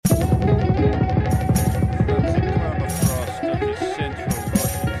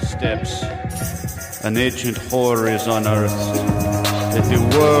steps, an ancient horror is unearthed that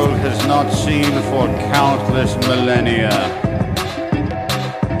the world has not seen for countless millennia.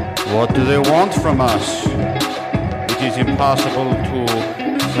 What do they want from us? It is impossible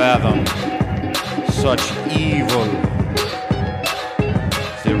to fathom such evil.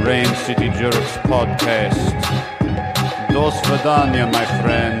 The Rain City Jerks podcast. Dos Vidania, my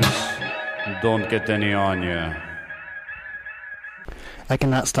friends. Don't get any on ya. I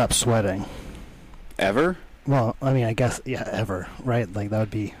cannot stop sweating. Ever? Well, I mean, I guess, yeah, ever, right? Like, that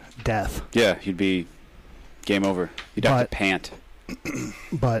would be death. Yeah, you'd be game over. You'd have to pant.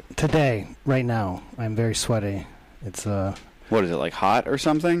 But today, right now, I'm very sweaty. It's, What is it, like hot or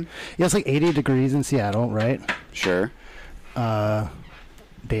something? Yeah, it's like 80 degrees in Seattle, right? Sure.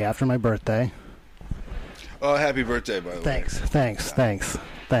 Day after my birthday. Oh, happy birthday, by the way.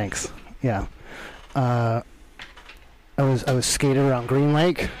 Thanks. Yeah. I was skating around Green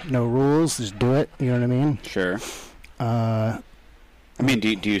Lake. No rules, just do it. You know what I mean? Sure. I mean,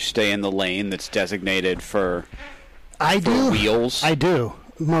 do you stay in the lane that's designated for wheels? I do,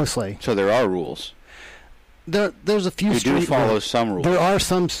 mostly. So there are rules. There's a few. You street do follow rules. some rules. There are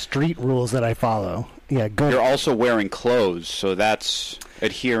some street rules that I follow. Yeah, good. You're also wearing clothes, so that's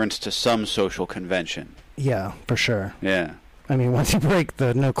adherence to some social convention. Yeah, for sure. Yeah. I mean, once you break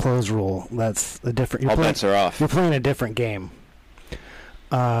the no clothes rule, that's a different. All bets are off. You're playing a different game.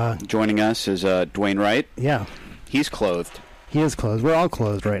 Joining us is Duane Wright. Yeah. He's clothed. He is clothed. We're all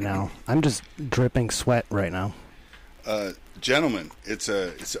clothed right now. I'm just dripping sweat right now. Gentlemen, it's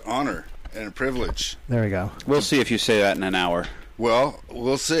an honor and a privilege. There we go. We'll see if you say that in an hour. Well,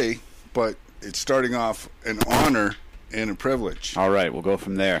 we'll see, but it's starting off an honor and a privilege. All right, we'll go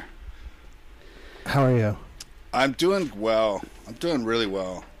from there. How are you? I'm doing well. I'm doing really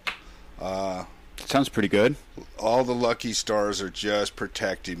well. Sounds pretty good. All the lucky stars are just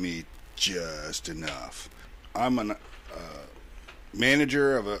protecting me just enough. I'm a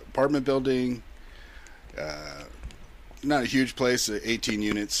manager of an apartment building. Not a huge place, 18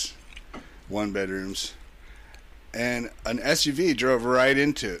 units, 1 bedrooms. And an SUV drove right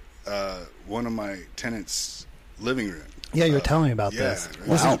into one of my tenants' living room. Yeah, you were telling me about this.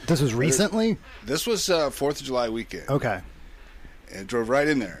 Wow. This was recently? This was 4th of July weekend. Okay. And drove right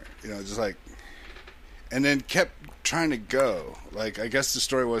in there, just like, and then kept trying to go. Like, I guess the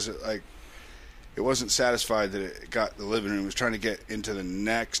story was like, it wasn't satisfied that it got the living room. It was trying to get into the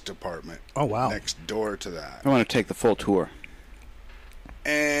next apartment. Oh, wow. Next door to that. I want to take the full tour.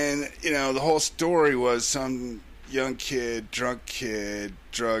 And, the whole story was some young kid, drunk kid,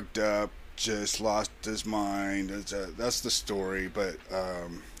 drugged up, just lost his mind. That's the story. But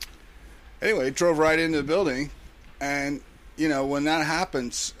anyway, drove right into the building. And, when that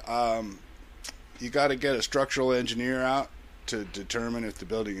happens, you got to get a structural engineer out to determine if the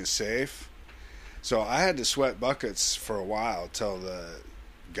building is safe. So I had to sweat buckets for a while till the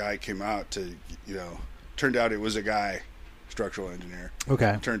guy came out to, turned out it was a guy, structural engineer.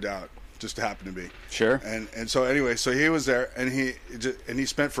 Okay. Turned out, just happened to be. Sure. And so anyway, so he was there, and he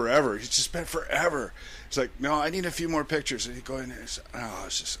spent forever. He just spent forever. It's like, no, I need a few more pictures. And he go in there. It's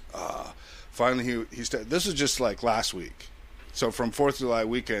just, finally he started. This was just like last week. So from 4th of July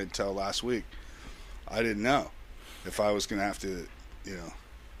weekend till last week, I didn't know if I was going to have to,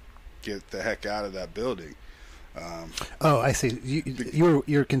 get the heck out of that building. I see.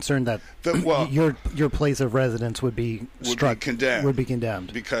 You're concerned that your place of residence would be condemned. Would be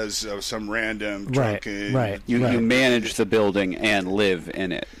condemned because of some random drunken. Right. You manage the building and live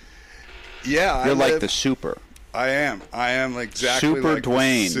in it. Yeah, you're like the super. I am exactly super like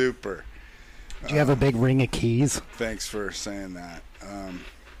Duane. The super. Do you have a big ring of keys? Thanks for saying that.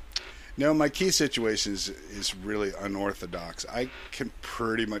 No, my key situation is really unorthodox. I can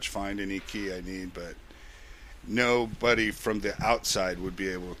pretty much find any key I need, but nobody from the outside would be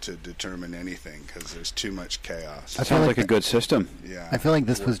able to determine anything because there's too much chaos. That sounds like a good system. Yeah, I feel like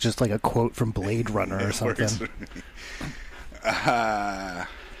this was just like a quote from Blade Runner or something.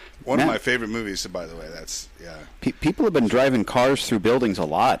 One of my favorite movies, by the way. That's People have been driving cars through buildings a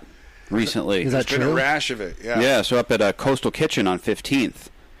lot recently. Is that true? There's been a rash of it. Yeah. Yeah. So up at Coastal Kitchen on 15th,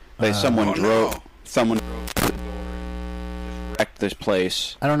 someone drove through the door and just wrecked this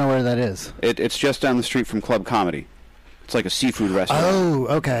place. I don't know where that is. It's just down the street from Club Comedy. It's like a seafood restaurant. Oh,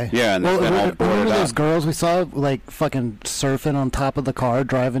 okay. Yeah, and they've been all boarded remember up. those girls we saw, like, fucking surfing on top of the car,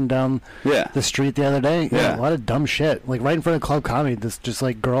 driving down the street the other day? Yeah. A lot of dumb shit. Like, right in front of Club Comedy, this just,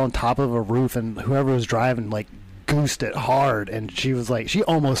 like, girl on top of a roof, and whoever was driving, like, goosed it hard, and she was, like, she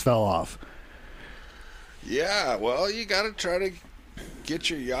almost fell off. Yeah, well, you got to try to get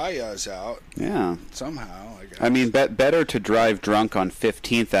your yayas out. Yeah. Somehow, I guess. I mean, better to drive drunk on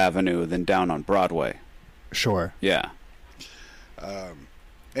 15th Avenue than down on Broadway. Sure. Yeah.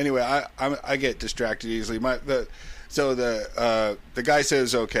 Anyway, I get distracted easily. The guy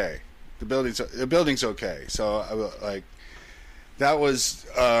says okay. The building's okay. So that was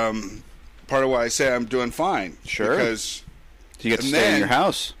part of why I say I'm doing fine. Sure. Because you get to stay in your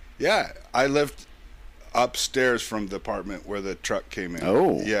house. Yeah, I lived upstairs from the apartment where the truck came in.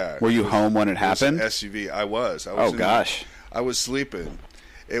 Oh, yeah. Were you home when it happened? SUV. I was. Oh gosh. I was sleeping.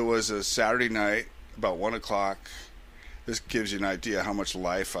 It was a Saturday night, about 1:00. This gives you an idea how much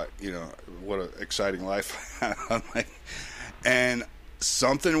life what an exciting life I had. And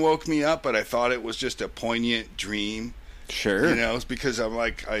something woke me up, but I thought it was just a poignant dream. Sure. It's because I'm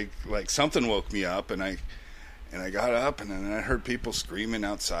I something woke me up, and I got up, and then I heard people screaming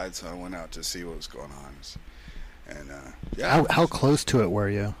outside, so I went out to see what was going on. And yeah. How close to it were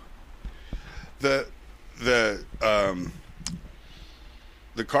you? The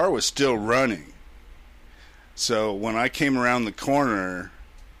car was still running. So when I came around the corner,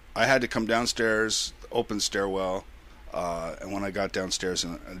 I had to come downstairs, open stairwell, and when I got downstairs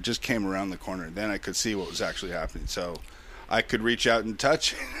and I just came around the corner, then I could see what was actually happening. So I could reach out and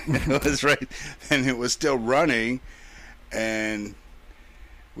touch it. It was right, and it was still running, and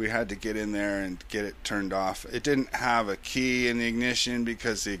we had to get in there and get it turned off. It didn't have a key in the ignition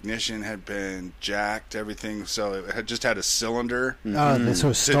because the ignition had been jacked, everything, so it had just had a cylinder. Oh, this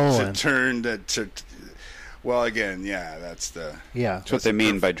was stolen. To turn to well, again, yeah, that's what they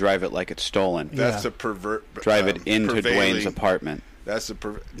mean by drive it like it's stolen. That's Yeah. the drive it into Duane's apartment. That's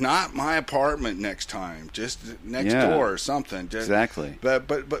not my apartment next time, just next Yeah. door or something. Exactly.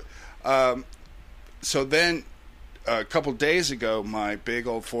 But so then a couple days ago, my big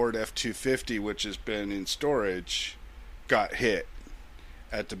old Ford F-250, which has been in storage, got hit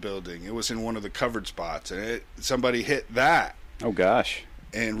at the building. It was in one of the covered spots, and somebody hit that. Oh gosh.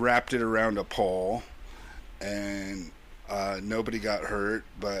 And wrapped it around a pole, and nobody got hurt,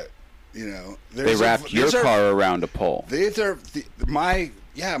 but they wrapped your car around a pole. These are my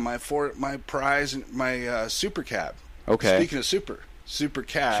prize, my super cab. Okay. Speaking of super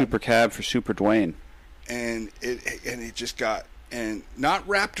cab for Super Duane. And it just got not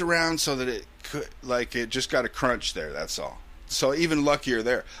wrapped around so that it could it just got a crunch there. That's all. So even luckier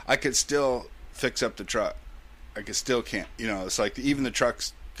there, I could still fix up the truck. I could still can't. It's like even the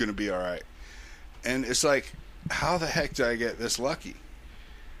truck's gonna be all right. And it's like, how the heck did I get this lucky?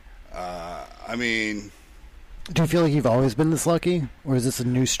 I mean, do you feel like you've always been this lucky, or is this a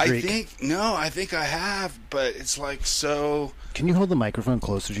new streak? I think I have, but it's like so. Can you hold the microphone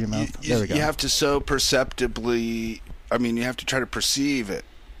closer to your mouth? There we go. You have to so perceptibly. I mean, you have to try to perceive it.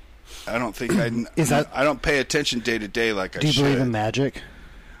 I don't think I don't pay attention day to day like I should. Do you believe in magic?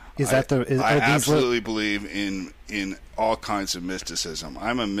 I absolutely believe in all kinds of mysticism.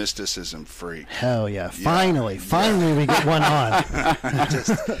 I'm a mysticism freak. Hell yeah! Finally we get one on.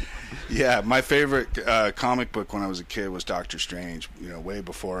 Yeah, my favorite comic book when I was a kid was Doctor Strange. Way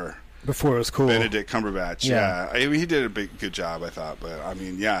before it was cool. Benedict Cumberbatch. Yeah, he did a good job, I thought. But I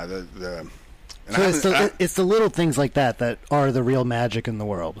mean, yeah, it's the little things like that are the real magic in the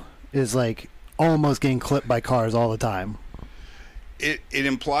world. Is like almost getting clipped by cars all the time. It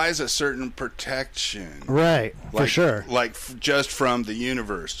implies a certain protection, right? For sure, just from the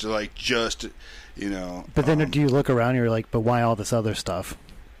universe, But then, do you look around and you're like, but why all this other stuff?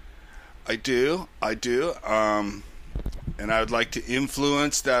 I do, and I would like to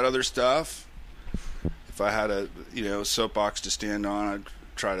influence that other stuff. If I had a soapbox to stand on, I'd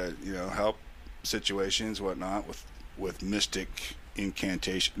try to help situations, whatnot, with mystic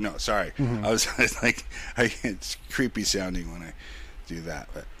incantation. No, sorry, Mm-hmm. I was like, it's creepy sounding when I do that,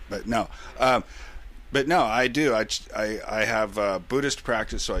 but no, I do. I have Buddhist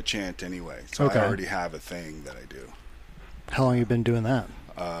practice, so I chant anyway. So okay. I already have a thing that I do. How long have you been doing that?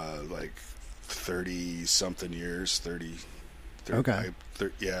 30 something years. 30 okay.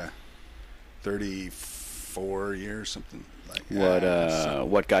 34 years, something like that.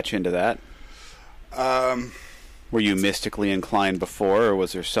 What got you into that? Were you mystically inclined before, or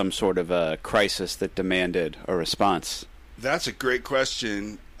was there some sort of a crisis that demanded a response? That's a great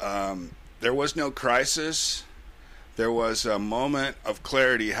question. There was no crisis. There was a moment of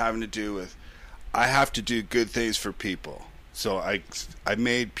clarity having to do with, I have to do good things for people. So I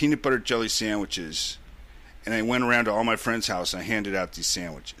made peanut butter jelly sandwiches, and I went around to all my friends' house and I handed out these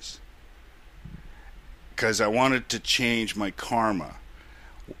sandwiches because I wanted to change my karma.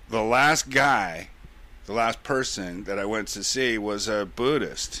 The last person that I went to see was a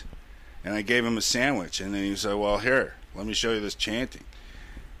Buddhist, and I gave him a sandwich, and then he said, well, here, let me show you this chanting.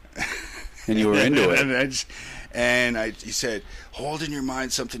 And you were into it. He said, hold in your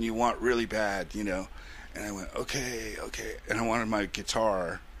mind something you want really bad, And I went, okay. And I wanted my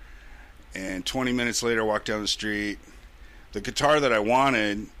guitar. And 20 minutes later, I walked down the street. The guitar that I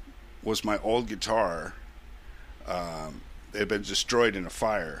wanted was my old guitar. It had been destroyed in a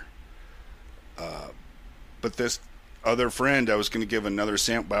fire. But this other friend, I was going to give another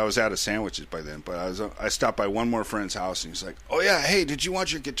but I was out of sandwiches by then. But I stopped by one more friend's house, and he's like, "Oh yeah, hey, did you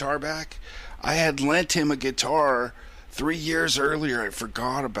want your guitar back? I had lent him a guitar 3 years earlier. I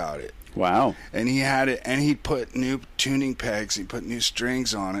forgot about it." Wow. And he had it, and he put new tuning pegs, he put new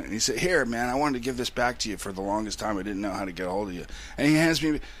strings on it, and he said, "Here, man, I wanted to give this back to you for the longest time. I didn't know how to get a hold of you." And he hands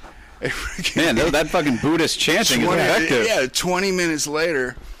me Man, that fucking Buddhist chanting is effective. Yeah, 20 minutes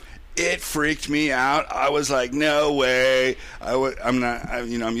later, it freaked me out. I was like, "No way!"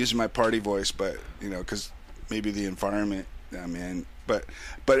 I'm using my party voice, but because maybe the environment I'm in. But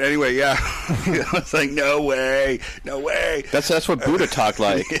anyway, yeah, I was like, "No way!" That's what Buddha talked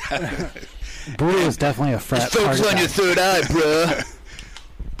like. Buddha is definitely a frat. Focus on your third eye, bro.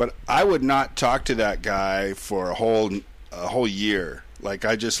 But I would not talk to that guy for a whole year. Like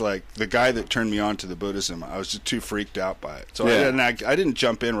the guy that turned me on to the Buddhism, I was just too freaked out by it. So I didn't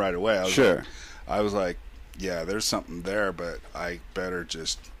jump in right away. I was like, yeah, there's something there, but I better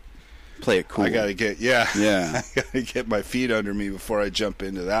just play it cool. I gotta get I gotta get my feet under me before I jump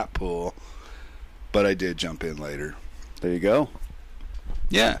into that pool. But I did jump in later. There you go.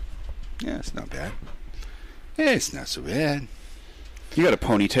 Yeah, it's not bad. Yeah, it's not so bad. You got a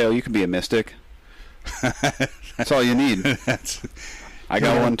ponytail. You can be a mystic. That's all you need. I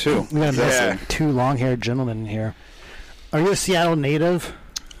got one too. We got two long-haired gentlemen in here. Are you a Seattle native?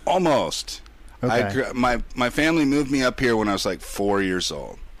 Almost. Okay. My family moved me up here when I was like 4 years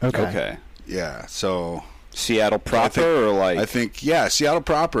old. Okay. Yeah. So Seattle proper, I think Seattle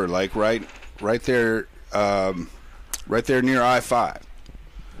proper, like right there, right there near I-5.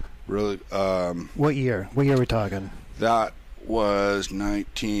 Really. What year? What year are we talking? That was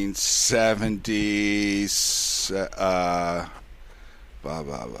 1970.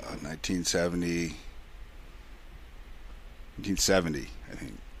 1970, I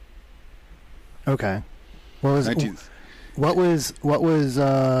think. Okay. What was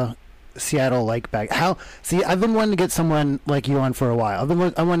Seattle like back? I've been wanting to get someone like you on for a while.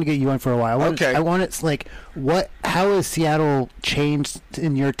 I wanted to get you on for a while. Okay. I want it like how has Seattle changed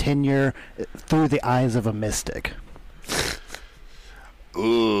in your tenure through the eyes of a mystic?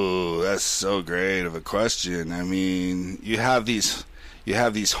 Ooh, that's so great of a question. I mean, you have these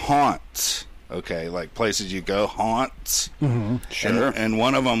haunts, okay, like places you go, haunts. Mm-hmm. Sure. And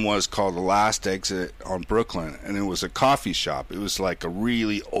one of them was called The Last Exit on Brooklyn, and it was a coffee shop. It was like a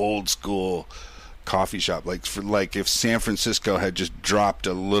really old school coffee shop, like if San Francisco had just dropped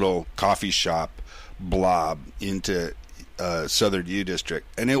a little coffee shop blob into Southern U District,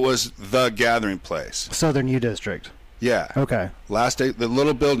 and it was the gathering place. Southern U District. Yeah. Okay. The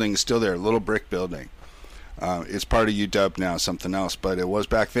little building is still there, little brick building. It's part of UW now, something else. But it was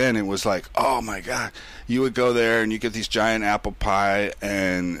back then. It was like, oh my God, you would go there and you get these giant apple pie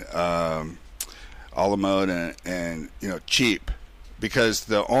and a la mode and cheap, because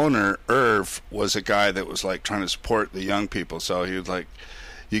the owner Irv was a guy that was like trying to support the young people. So he was like,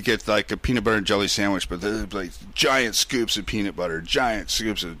 you get like a peanut butter and jelly sandwich, but there's like giant scoops of peanut butter, giant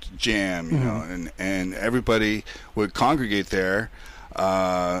scoops of jam, and everybody would congregate there.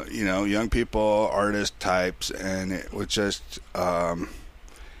 Young people, artist types, and it was just,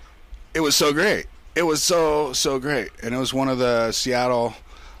 it was so great. It was so great. And it was one of the Seattle,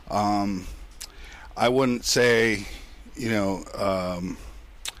 I wouldn't say,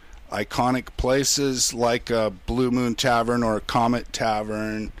 iconic places like a Blue Moon Tavern or a Comet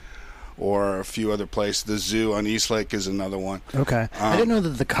Tavern or a few other places. The Zoo on East Lake is another one. Okay. I didn't know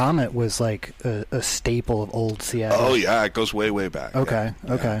that the Comet was like a staple of old Seattle. Oh, yeah. It goes way back. Okay.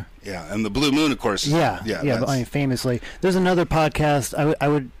 Yeah. Okay. Yeah. And the Blue Moon, of course. Yeah. But I mean, famously. There's another podcast.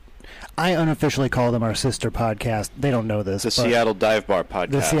 I unofficially call them our sister podcast. They don't know this. The Seattle Dive Bar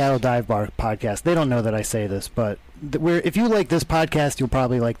podcast. The Seattle Dive Bar podcast. They don't know that I say this, but if you like this podcast, you'll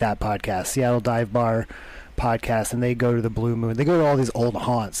probably like that podcast, Seattle Dive Bar podcast, and they go to the Blue Moon. They go to all these old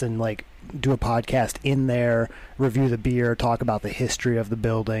haunts and like do a podcast in there, review the beer, talk about the history of the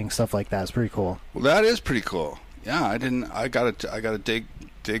building, stuff like that. It's pretty cool. Well, that is pretty cool. Yeah, I gotta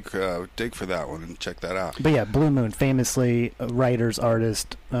dig for that one and check that out. But yeah, Blue Moon, famously writers,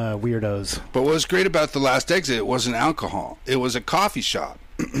 artists, weirdos. But what was great about The Last Exit, it wasn't alcohol. It was a coffee shop,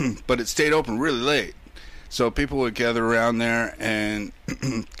 but it stayed open really late. So people would gather around there and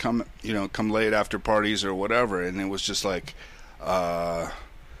come late after parties or whatever, and it was just like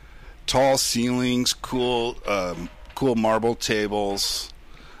tall ceilings, cool marble tables,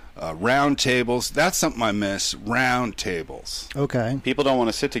 round tables. That's something I miss. Round tables. Okay. People don't want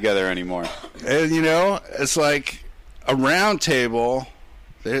to sit together anymore. And it's like a round table.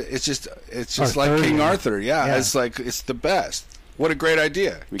 It's just like King Arthur. Yeah, it's like it's the best. What a great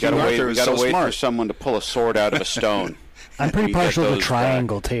idea. We got to wait for someone to pull a sword out of a stone. I'm pretty partial to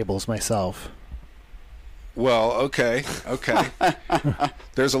triangle tables myself. Well, okay.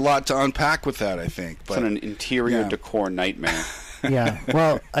 There's a lot to unpack with that, I think. It's an interior decor nightmare. Yeah.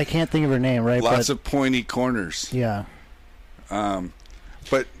 Well, I can't think of her name, right? Lots of pointy corners. Yeah.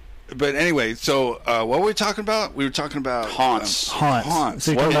 But anyway, so what were we talking about? We were talking about haunts. Haunts.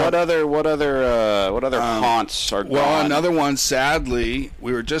 So what other haunts are gone? Well, another one. Sadly,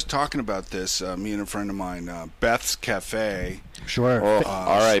 we were just talking about this. Me and a friend of mine, Beth's Cafe. Sure. Oh,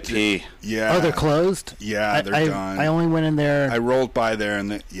 R.I.P. Yeah. Oh, they're closed? Yeah, they're done. I only went in there. I rolled by there, and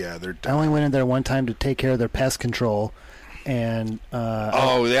they're done. I only went in there one time to take care of their pest control. And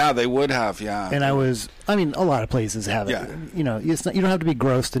they would have, yeah. And a lot of places have it. Yeah. You don't have to be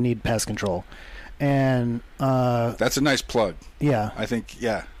gross to need pest control. And that's a nice plug. Yeah. I think,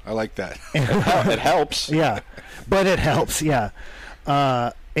 I like that. It helps. Yeah. But it helps, yeah.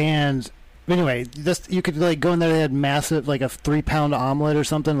 And anyway, you could go in there. They had massive, like a 3-pound omelet or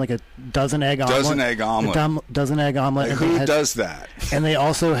something, like a dozen egg omelet. Dozen egg omelet. Like, who does that? And they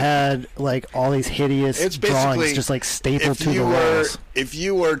also had like all these hideous drawings, just like stapled to the walls. If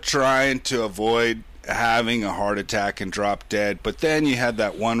you were trying to avoid having a heart attack and drop dead, but then you had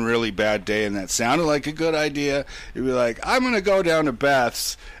that one really bad day and that sounded like a good idea, you'd be like, I'm going to go down to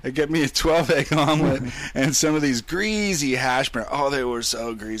Beth's and get me a 12-egg omelet and some of these greasy hash browns. Oh, they were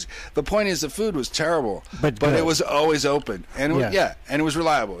so greasy. The point is, the food was terrible, but it was always open, and and it was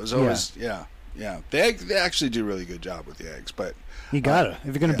reliable. It was always They actually do a really good job with the eggs, but you gotta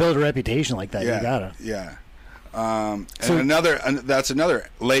if you're going to build a reputation like that, you gotta. Yeah. That's another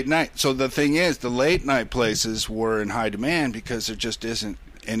late night. So the thing is, the late night places were in high demand because there just isn't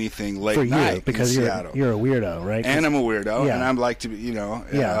anything late night because in Seattle. You're a weirdo, right? And I'm a weirdo, and I'd like to be,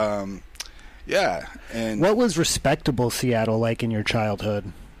 And what was respectable Seattle like in your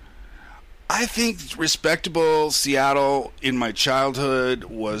childhood? I think respectable Seattle in my childhood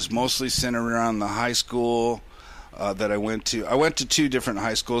was mostly centered around the high school that I went to. I went to 2 different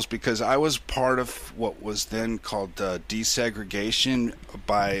high schools because I was part of what was then called desegregation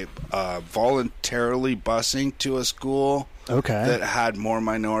by voluntarily busing to a school that had more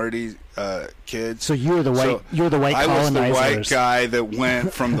minority kids. So you were the white. You were the white colonizers. I was the white guy that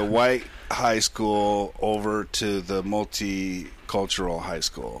went from the white high school over to the multicultural high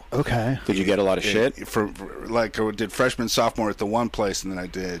school. Okay. Did you get a lot of shit? I did freshman, sophomore at the one place, and then I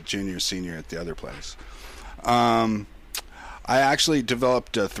did junior, senior at the other place. I actually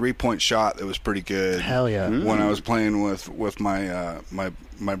developed a 3-point shot that was pretty good. Hell yeah! When I was playing with my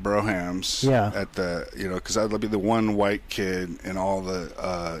my brohams. Yeah. At the because I'd be the one white kid and all the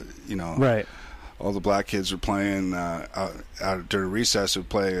right. All the black kids were playing out during recess. Would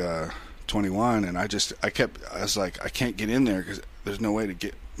play 21, and I was like, I can't get in there because there's no way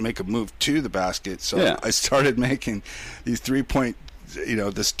to make a move to the basket. So I started making these 3-point.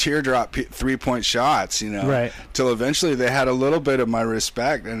 This teardrop 3-point shots, right. Till eventually they had a little bit of my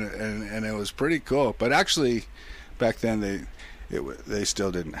respect, and it was pretty cool. But actually, back then they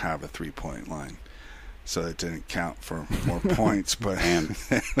still didn't have a 3-point line, so it didn't count for more points. But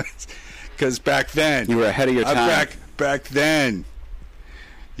because back then you were ahead of your time. Back then,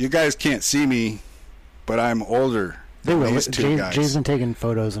 you guys can't see me, but I'm older. They will. These 2 guys. Jason taking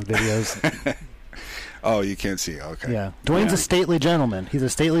photos and videos. Oh, you can't see. Okay. Yeah. Dwayne's a stately gentleman. He's a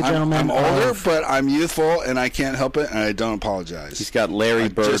stately gentleman. I'm older, but I'm youthful, and I can't help it, and I don't apologize. He's got Larry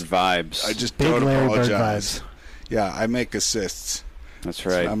Bird vibes. I just Big don't Larry apologize. Bird vibes. Yeah, I make assists. That's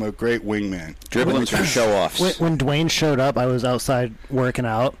right. So I'm a great wingman. Dribblings for show-offs. When Dwayne showed up, I was outside working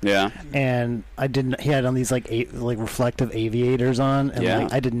out. Yeah. And he had on these like reflective aviators on,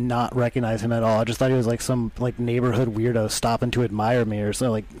 and I did not recognize him at all. I just thought he was like some like neighborhood weirdo stopping to admire me or so,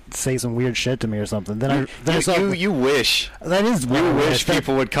 like say some weird shit to me or something. Then I saw you wish. That is what you wish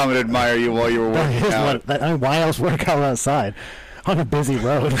people would come and admire you while you were working out. Why else work out outside on a busy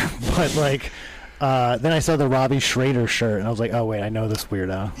road? But like. Then I saw the Robbie Schrader shirt, and I was like, "Oh wait, I know this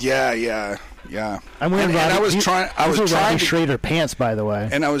weirdo." Yeah. I'm wearing Robbie Schrader pants, by the way.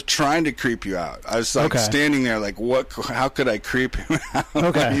 And I was trying to creep you out. I was like standing there, like, what? How could I creep him out?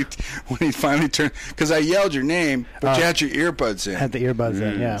 Okay. when he finally turned, because I yelled your name, but you had your earbuds in. Had the earbuds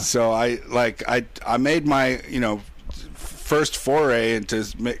in, yeah. So I made my first foray into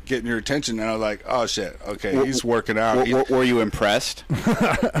getting your attention. And I was like, oh shit, okay, he's working out. Were you impressed?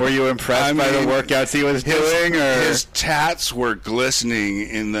 Were you impressed by the workouts he was doing? Or his tats were glistening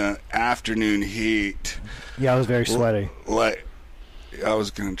in the afternoon heat. Yeah, I was very sweaty. Like, I was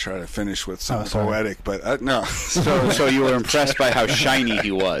going to try to finish with something poetic, but no. So you were impressed by how shiny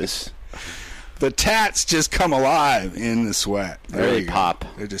he was. The tats just come alive in the sweat. They pop.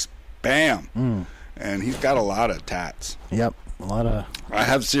 They just bam. And he's got a lot of tats. Yep, a lot of. I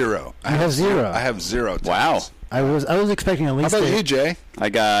have zero. I have zero. I have zero tats. Wow. I was expecting at least. How about you, Jay? I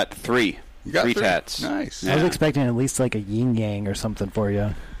got 3. You got 3 tats. Nice. I was expecting at least like a yin yang or something for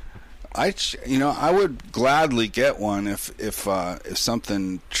you. I would gladly get one if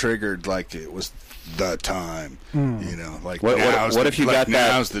something triggered, like it was the time. Like what if you got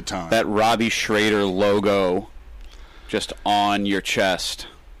now's the time. That Robbie Schrader logo just on your chest?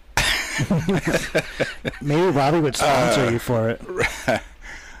 Maybe Robbie would sponsor you for it.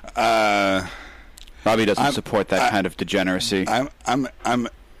 Robbie doesn't support that kind of degeneracy. I'm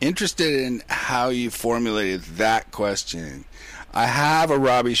interested in how you formulated that question. I have a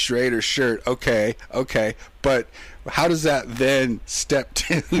Robbie Schrader shirt. Okay, but how does that then step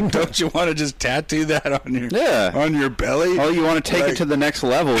to? Don't you want to just tattoo that on your belly? Oh, you want to take it to the next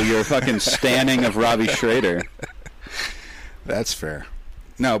level? You're fucking standing of Robbie Schrader. That's fair.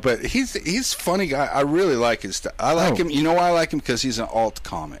 No, but he's a funny guy. I really like his stuff. I like him. You know why I like him? Because he's an alt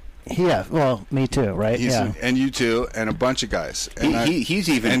comic. Yeah, well, me too, right? And you too, and a bunch of guys. And he's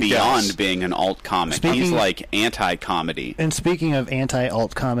even beyond being an alt comic. He's like anti-comedy. And speaking of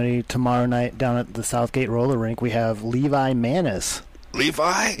anti-alt comedy, tomorrow night down at the Southgate roller rink, we have Levi Manis.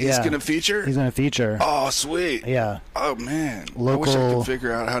 Levi? He's going to feature? He's going to feature. Oh, sweet. Yeah. Oh, man. Local. I wish I could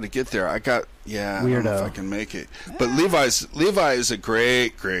figure out how to get there. I don't know if I can make it. But Levi is a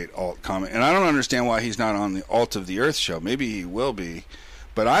great alt comic. And I don't understand why he's not on the Alt of the Earth show. Maybe he will be.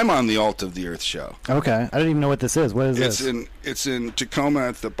 But I'm on the Alt of the Earth show. Okay. I don't even know what this is. What is this? It's in Tacoma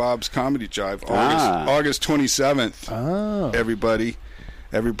at the Bob's Comedy Jive, August 27th. Oh.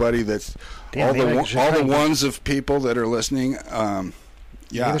 Everybody that's... Damn, all the ones of people that are listening,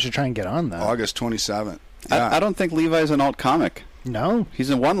 maybe I should try and get on that. August 27th. Yeah. I don't think Levi's an alt comic. No? He's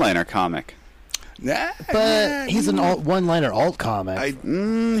a one-liner comic. But he's an one-liner alt comic.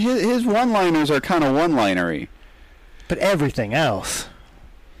 His one-liners are kind of one-linery. But everything else...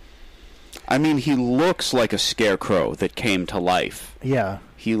 I mean, he looks like a scarecrow that came to life. Yeah.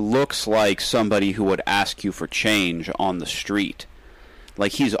 He looks like somebody who would ask you for change on the street.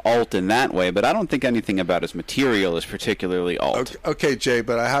 Like, he's alt in that way, but I don't think anything about his material is particularly alt. Okay, Jay,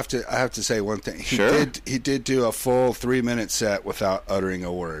 but I have to say one thing. He did do a full 3-minute set without uttering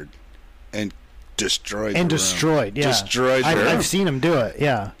a word, and destroyed. Yeah. Destroyed. I've seen him do it.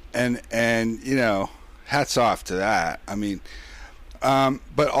 Yeah. And hats off to that. I mean.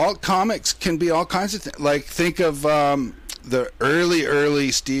 But alt comics can be all kinds of things. Like, think of the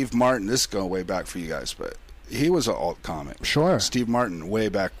early Steve Martin. This is going way back for you guys, but he was an alt comic. Sure. Steve Martin, way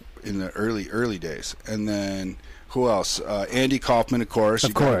back in the early days. And then who else? Andy Kaufman, of course.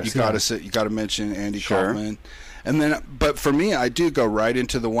 You got to mention Andy Kaufman. And then, but for me, I do go right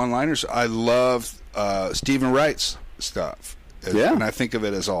into the one-liners. I love Stephen Wright's stuff. Yeah. And I think of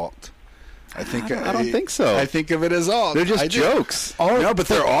it as alt. I don't think so. I think of it as alt. They're just jokes. No, but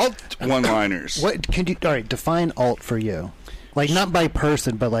they're alt one-liners. What can you? All right, define alt for you. Like, not by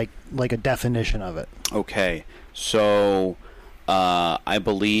person, but like a definition of it. Okay, so I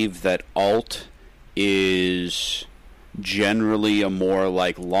believe that alt is generally a more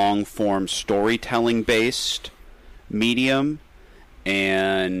like long-form storytelling-based medium,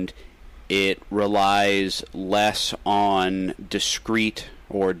 and it relies less on discrete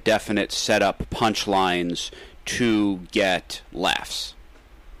or definite setup punchlines to get laughs.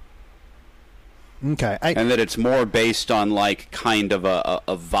 Okay. And that it's more based on like kind of a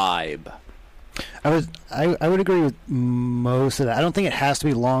vibe. I would agree with most of that. I don't think it has to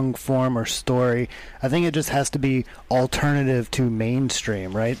be long form or story. I think it just has to be alternative to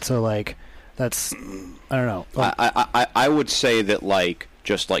mainstream, right? So like that's I don't know. I would say that like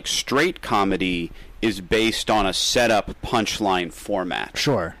just like straight comedy is based on a setup punchline format.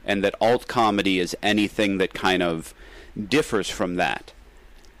 Sure. And that alt comedy is anything that kind of differs from that.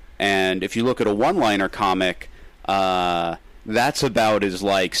 And if you look at a one-liner comic, that's about as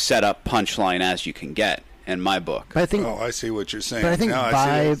like setup punchline as you can get in my book. But I think, I see what you're saying. But I think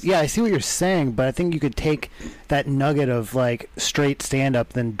I see what you're saying, but I think you could take that nugget of like straight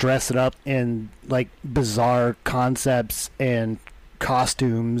stand-up, then dress it up in like bizarre concepts and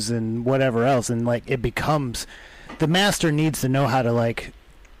costumes and whatever else, and like it becomes the master needs to know how to like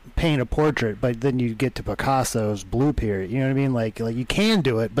paint a portrait, but then you get to Picasso's blue period. You know what I mean? Like you can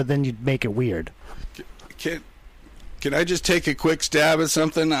do it, but then you make it weird. Can I just take a quick stab at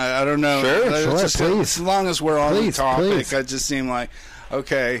something? I don't know. Sure, just, please. As long as we're on the topic, please. I just seem like,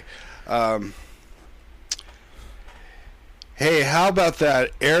 okay. Hey, how about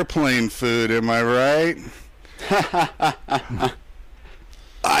that airplane food? Am I right?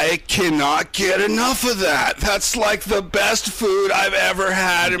 I cannot get enough of that. That's like the best food I've ever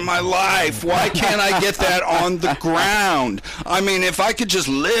had in my life. Why can't I get that on the ground? I mean, if I could just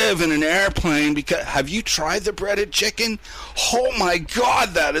live in an airplane, because have you tried the breaded chicken? Oh my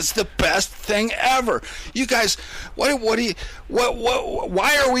God, that is the best thing ever. You guys, why are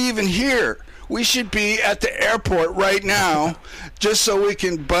we even here? We should be at the airport right now just so we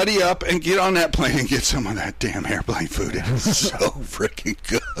can buddy up and get on that plane and get some of that damn airplane food. It is so freaking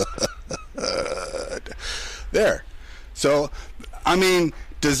good. There. So, I mean,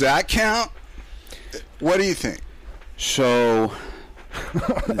 does that count? What do you think? So,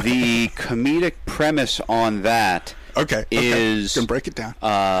 the comedic premise on that is... You can break it down.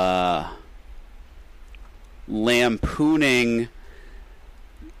 Lampooning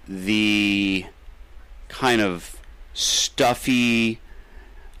the kind of stuffy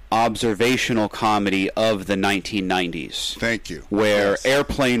observational comedy of the 1990s. Thank you. Where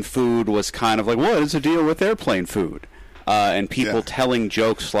airplane food was kind of like, what is the deal with airplane food? And people telling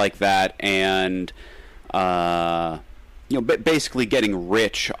jokes like that and, basically getting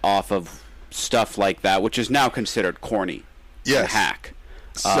rich off of stuff like that, which is now considered corny and hack.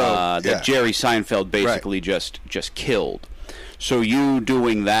 That Jerry Seinfeld basically just killed. So you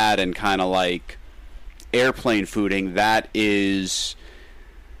doing that and kind of like airplane fooding, that is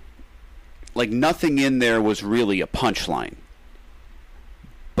like nothing in there was really a punchline.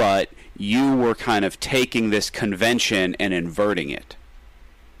 But you were kind of taking this convention and inverting it.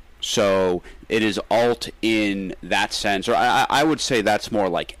 So it is alt in that sense, or I would say that's more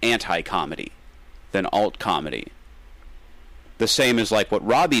like anti-comedy than alt comedy. The same as like what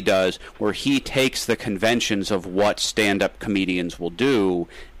Robbie does, where he takes the conventions of what stand-up comedians will do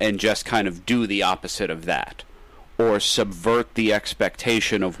and just kind of do the opposite of that, or subvert the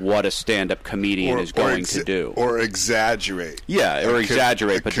expectation of what a stand-up comedian is going to do, or exaggerate.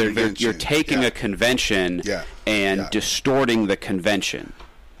 Exaggerate. But you're taking a convention and distorting the convention.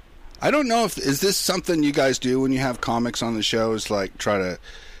 I don't know if is this something you guys do when you have comics on the show? Is like try to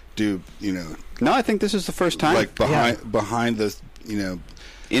do No, I think this is the first time. Like behind the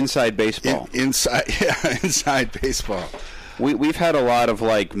inside baseball. Inside baseball. We've had a lot of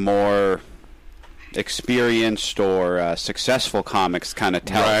like more experienced or successful comics kind of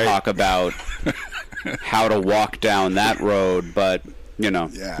talk about how to walk down that road, but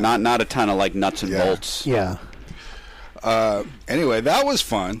not a ton of like nuts and bolts. Yeah. Anyway, that was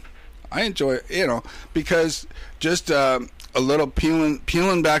fun. I enjoy because just a little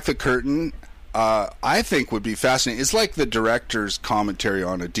peeling back the curtain. I think would be fascinating. It's like the director's commentary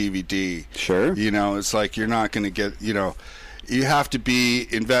on a DVD. Sure. It's like you're not going to get, you have to be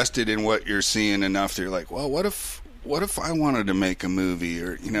invested in what you're seeing enough that you're like, well, what if I wanted to make a movie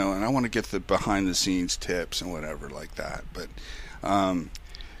or, and I want to get the behind the scenes tips and whatever like that. But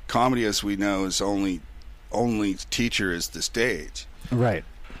comedy, as we know, is only teacher is the stage. Right.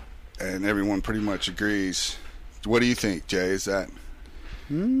 And everyone pretty much agrees. What do you think, Jay? Is that...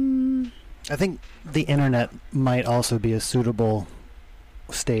 I think the internet might also be a suitable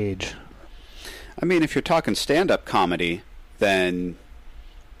stage. I mean, if you're talking stand-up comedy, then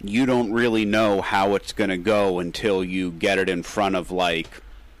you don't really know how it's going to go until you get it in front of, like,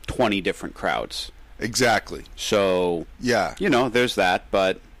 20 different crowds. Exactly. So, there's that,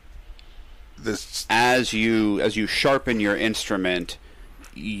 but as you sharpen your instrument,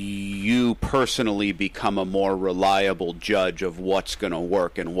 you personally become a more reliable judge of what's going to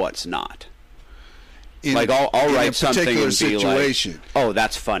work and what's not. I'll write something and be like, oh,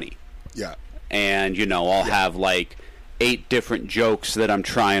 that's funny. Yeah. And, I'll have like 8 different jokes that I'm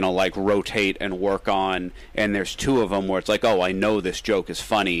trying to like rotate and work on, and there's 2 of them where it's like, oh, I know this joke is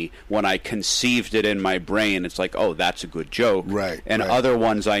funny. When I conceived it in my brain, it's like, oh, that's a good joke. Right. And other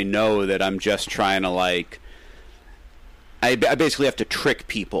ones I know that I'm just trying to like, I basically have to trick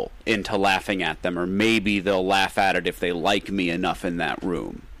people into laughing at them, or maybe they'll laugh at it if they like me enough in that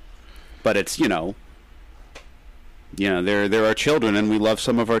room. But it's, there are children, and we love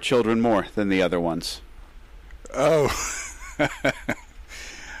some of our children more than the other ones. Oh.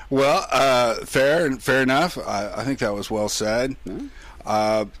 Well, fair enough. I think that was well said.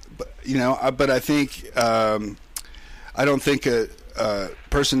 Mm-hmm. But I think I don't think a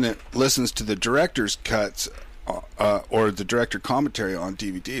person that listens to the director's cuts or the director commentary on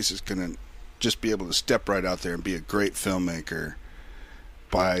DVDs is going to just be able to step right out there and be a great filmmaker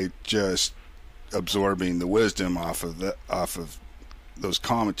by just absorbing the wisdom off of those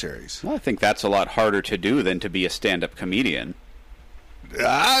commentaries. Well, I think that's a lot harder to do than to be a stand-up comedian.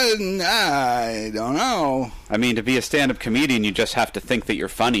 I don't know. I mean, to be a stand-up comedian, you just have to think that you're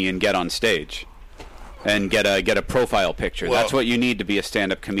funny and get on stage and get a profile picture. Well, that's what you need to be a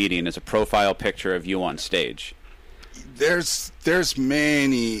stand-up comedian, is a profile picture of you on stage. There's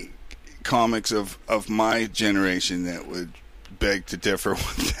many comics of my generation that would beg to differ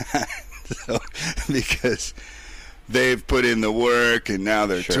with that. So, because they've put in the work, and now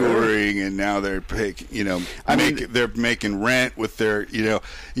they're touring, and now they're they're making rent with their, you know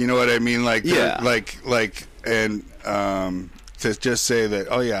what I mean? Like, and to just say that,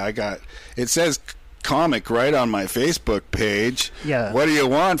 oh yeah, it says comic right on my Facebook page. Yeah. What do you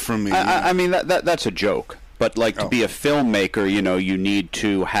want from me? I mean, that's a joke. But to be a filmmaker, you need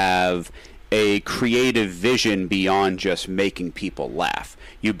to have a creative vision beyond just making people laugh.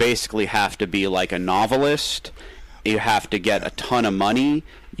 You basically have to be like a novelist. You have to get a ton of money.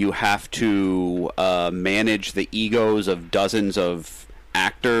 You have to manage the egos of dozens of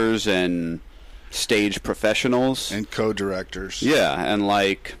actors and stage professionals. And co-directors. Yeah, and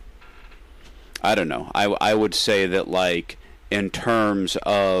I don't know. I would say that in terms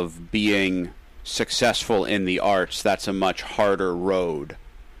of being successful in the arts, that's a much harder road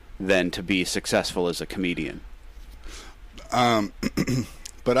than to be successful as a comedian.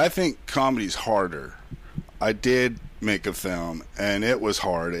 But I think comedy's harder. I did make a film, and it was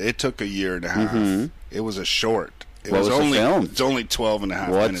hard. It took a year and a half. Mm-hmm. It was a short. What was the film? It's only 12 and a half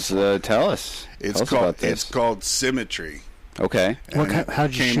minutes. Tell us. About this. It's called Symmetry. Okay. How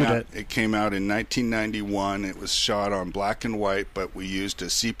did you shoot it? It came out in 1991. It was shot on black and white, but we used a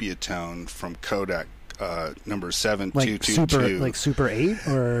sepia tone from Kodak, number 7222. Like Super 8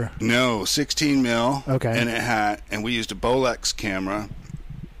 or no, 16 mil. Okay. And we used a Bolex camera,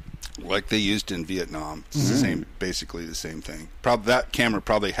 like they used in Vietnam. It's basically the same thing. That camera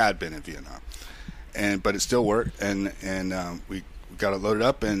probably had been in Vietnam, but it still worked. And we got it loaded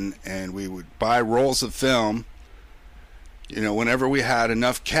up, and we would buy rolls of film. Whenever we had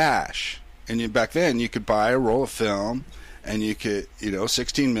enough cash, and back then you could buy a roll of film, and you could,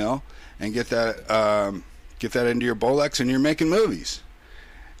 16 mil, and get that into your Bolex, and you're making movies.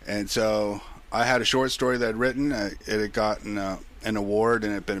 And so I had a short story that I'd written. It had gotten an award,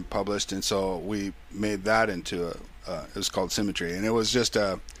 and it had been published, and so we made that into it was called Symmetry, and it was just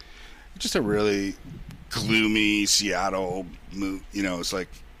a really gloomy Seattle movie. It's like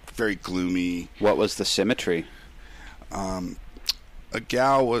very gloomy. What was the symmetry? A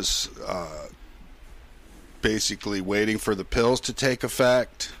gal was basically waiting for the pills to take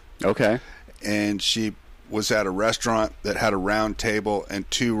effect. Okay. And she was at a restaurant that had a round table and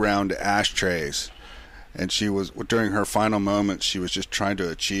 2 round ashtrays. And she was, during her final moments, she was just trying to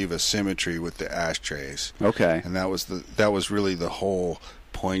achieve a symmetry with the ashtrays. Okay. And that was really the whole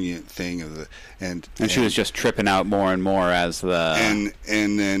poignant thing of the and she was just tripping out more and more as the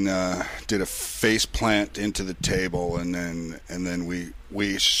and then did a face plant into the table, and then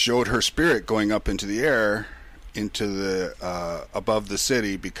we showed her spirit going up into the air, into the above the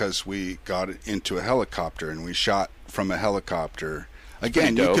city, because we got it into a helicopter, and we shot from a helicopter.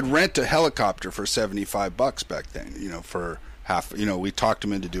 Again, you could rent a helicopter for $75 back then. For half. We talked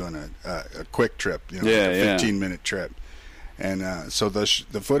them into doing a quick trip. A 15-minute trip. And so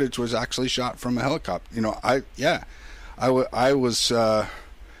the footage was actually shot from a helicopter. I was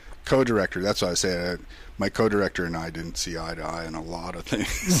co-director. That's why I say my co-director and I didn't see eye to eye on a lot of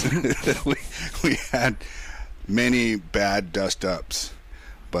things. we had many bad dust-ups,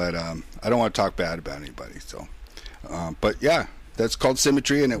 but I don't want to talk bad about anybody. So, but yeah, that's called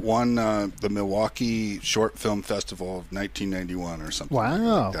Symmetry, and it won the Milwaukee Short Film Festival of 1991 or something.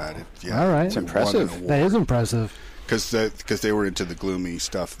 Wow! Like that. All right, it's impressive. That is impressive. Because they were into the gloomy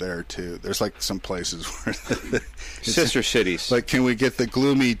stuff there too. There's some places where sister cities. Can we get the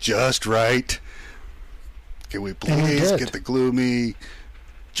gloomy just right? Can we please get the gloomy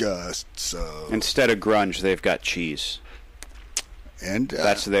just so? Instead of grunge, they've got cheese, and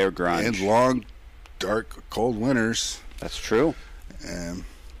that's their grunge. And long, dark, cold winters. That's true.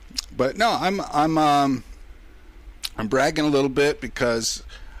 But no, I'm bragging a little bit because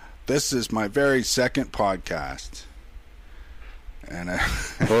this is my very second podcast. And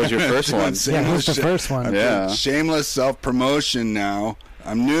what was your first one? Yeah, what was the first one? Yeah. Shameless self-promotion now.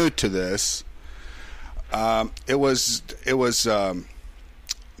 I'm new to this. It was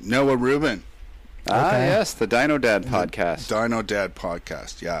Noah Rubin. Ah, yes, the Dino Dad podcast. Dino Dad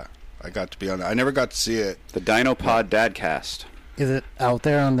podcast, yeah. I got to be on. I never got to see it. The Dinopod Dadcast. Is it out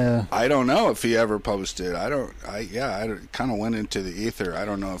there on the? I don't know if he ever published it. I kind of went into the ether. I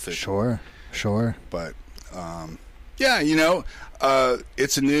don't know if it. Sure. But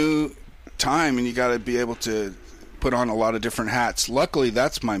it's a new time, and you got to be able to put on a lot of different hats. Luckily,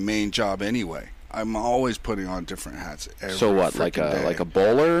 that's my main job anyway. I'm always putting on different hats. So what, like a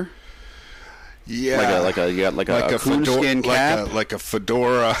bowler? Yeah, like a coonskin cap, like a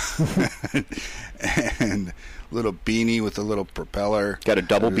fedora, and little beanie with a little propeller. Got a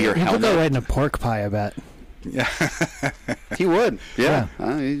double beer You helmet. put that right in a pork pie, I bet. Yeah, he would. Yeah,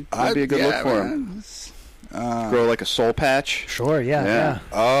 that'd be a good look for him. Grow like a soul patch. Sure, yeah.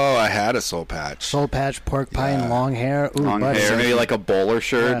 Oh, I had a soul patch. Soul patch, pork pie, and long hair. Ooh, Long buddy. hair, maybe like a bowler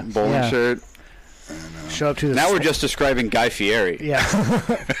shirt, bowling shirt. Show up to the. Now we're just describing Guy Fieri. Yeah.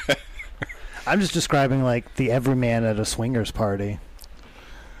 I'm just describing like the everyman at a swingers party.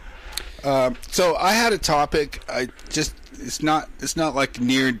 So I had a topic. It's not like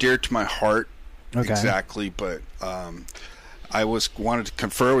near and dear to my heart exactly, but I wanted to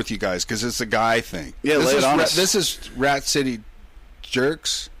confer with you guys because it's a guy thing. Yeah, lay it on us. This is Rat City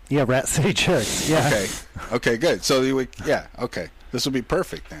Jerks. Yeah, Rat City Jerks. Yeah. Okay, good. So okay, this will be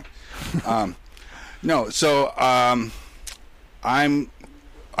perfect then. No, so I'm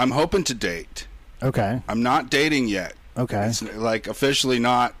hoping to date. Okay. I'm not dating yet. Okay. It's like officially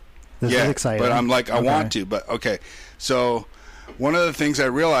not This yet, is exciting. but I'm like I want to. But okay, so one of the things I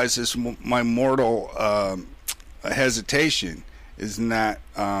realized is my mortal hesitation is in that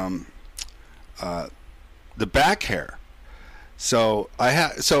the back hair. So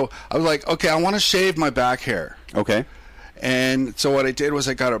I was like, okay, I want to shave my back hair. Okay. And so what I did was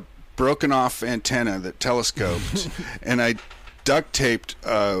I got a broken off antenna that telescoped, and I duct taped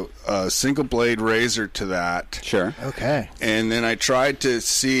a single blade razor to that. Sure. Okay. And then I tried to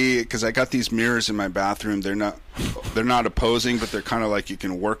see, because I got these mirrors in my bathroom. They're not opposing, but they're kind of like you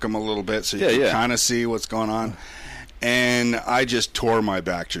can work them a little bit, so you can kind of see what's going on. And I just tore my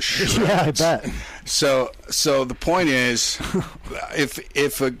back to shreds. Yeah, I bet. So the point is,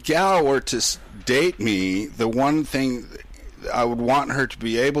 if a gal were to date me, the one thing I would want her to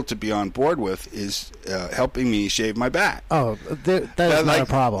be able to be on board with is helping me shave my back. Oh, that is not a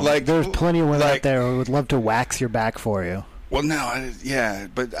problem. There's plenty of women out there who would love to wax your back for you. Well, no,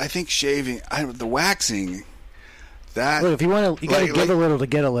 but I think shaving, the waxing, that. Look, if you want to, you got to give a little to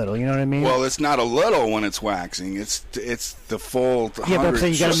get a little. You know what I mean? Well, it's not a little when it's waxing. It's the full 100%. Yeah, but I'm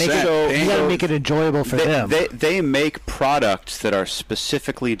saying you got to make it. You got to make it enjoyable for them. They make products that are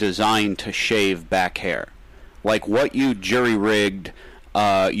specifically designed to shave back hair. Like what you jury-rigged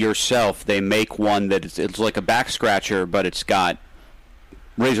yourself, they make one that it's like a back scratcher, but it's got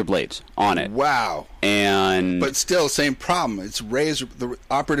razor blades on it. Wow. But still, same problem. It's razor. The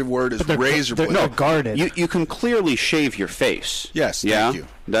operative word is razor blade. They're guarded. You can clearly shave your face. Yes, yeah? thank you.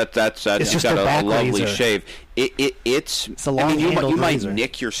 That's just got a a back lovely razor. shave. It's a long-handled you might razor.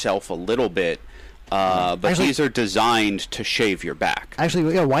 nick yourself a little bit. But Actually, these are designed to shave your back.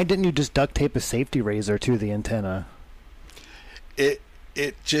 Actually, yeah. Why didn't you just duct tape a safety razor to the antenna? It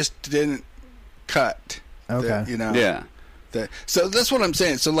just didn't cut. Okay. Yeah. So that's what I'm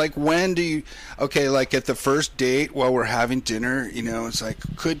saying. So like, when do you? Okay, like at the first date while we're having dinner, it's like,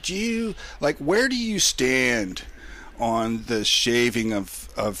 could you? Like, where do you stand on the shaving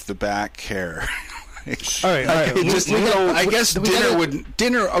of the back hair? All right. I guess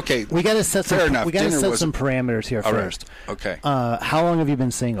dinner. Okay, We got to set some. Fair enough. We got to Dinner set was- some parameters here all right. first. Okay. How long have you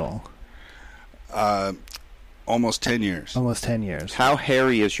been single? Almost 10 years. Almost 10 years. How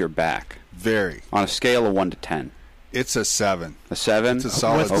hairy is your back? Very. On a scale of 1 to 10. It's a 7. A 7? It's a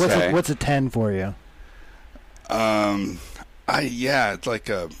solid. What's a 10 for you? It's like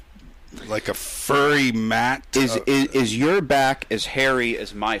a furry mat. Is your back as hairy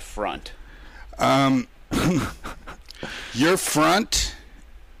as my front? Your front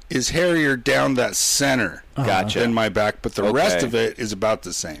is hairier down that center. Gotcha. Than my back, but the rest of it is about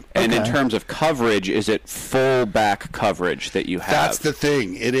the same. And in terms of coverage, is it full back coverage that you have? That's the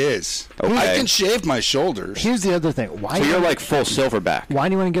thing. It is. Okay. I can shave my shoulders. Here's the other thing. Why? So you're like full silverback. Why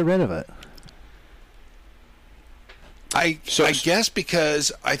do you want to get rid of it? I guess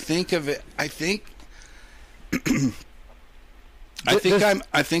because I think of it. I think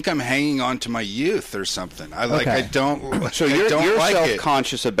I'm hanging on to my youth or something. I don't. So you're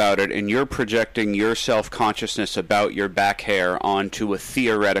self-conscious about it, and you're projecting your self-consciousness about your back hair onto a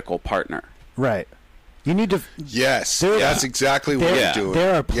theoretical partner. Right. You need to. Yes, that's exactly what I'm doing.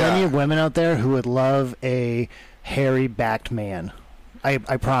 There are plenty of women out there who would love a hairy-backed man. I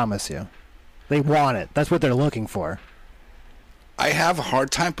promise you. They want it. That's what they're looking for. I have a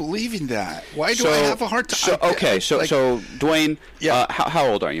hard time believing that. Why do I have a hard time? So Duane, Yeah. How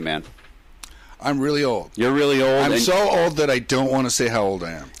old are you, man? I'm really old. You're really old. I'm so old that I don't want to say how old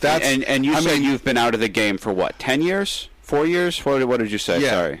I am. And you said you've been out of the game for what? 10 years? 4 years? What did you say?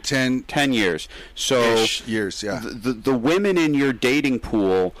 Yeah, Sorry. 10 years. So years, yeah. The women in your dating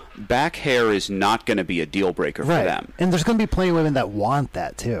pool, back hair is not going to be a deal breaker for them. And there's going to be plenty of women that want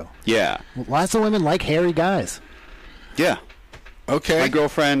that too. Yeah. Lots of women like hairy guys. Yeah. Okay. My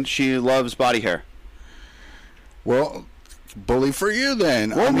girlfriend, she loves body hair. Well, bully for you then.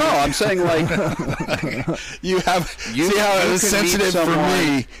 Well, no, I'm saying like see how it was sensitive for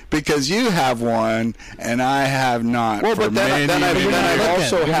me because you have one and I have not. Well, but then I've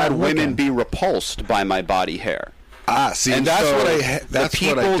also had women looking. be repulsed by my body hair. See, And that's so what I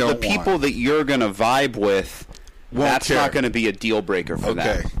don't the people want. that you're going to vibe with, that's care. not going to be a deal breaker for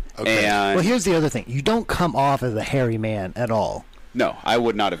them. Okay. And Well, here's the other thing. You don't come off as a hairy man at all. no, I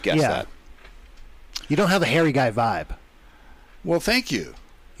would not have guessed that. You don't have a hairy guy vibe. Well, thank you.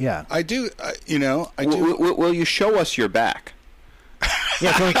 Yeah. I do. I do. Will you show us your back?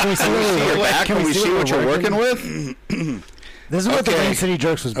 Yeah, can we see Your back? Can we see what you're working with? This is what the Okay. Rain City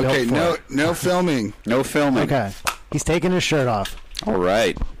Jerks was built Okay, for. no filming. No filming. Okay. He's taking his shirt off. All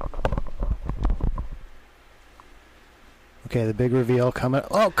right. Okay, the big reveal coming.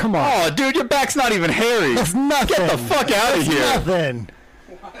 Oh, come on. Oh, dude, your back's not even hairy. That's nothing. Get the fuck out of That's here. nothing.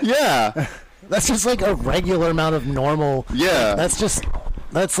 Yeah. That's just like a regular amount of normal. Yeah.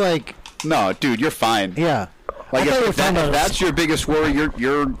 That's like, No, dude, you're fine. yeah. Like I thought you were if talking about that's your biggest worry, you're I thought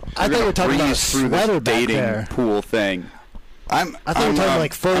you gonna were talking about a breeze through sweater this back dating there. pool thing. I thought you were talking about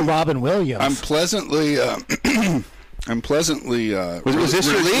like full Robin Williams. I'm pleasantly. I'm pleasantly Was this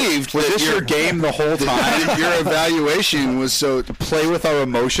relieved. Was that this your game the whole time? Your evaluation was so. Play with our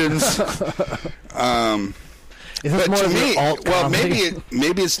emotions. Is this But more to of your me, alt well, comedy?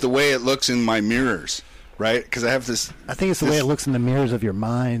 maybe it's the way it looks in my mirrors, right? Because I have this. I think it's the way it looks in the mirrors of your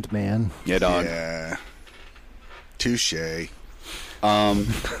mind, man. Yeah, dog. Yeah. Touche.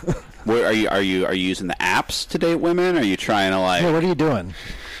 Where are you using the apps to date women? Are you trying to like? Yeah, what are you doing?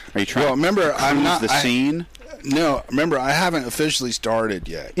 Are you trying? Well, remember, to I'm cruise not the scene. No, remember, I haven't officially started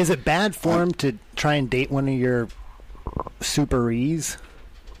yet. Is it bad form to try and date one of your superes?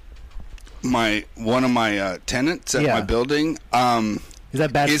 One of my tenants at my building. Is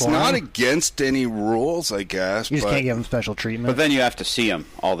that bad It's form? not against any rules, I guess. You just but can't give them special treatment. But then you have to see them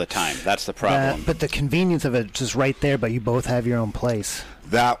all the time. That's the problem. But the convenience of it just right there, but you both have your own place.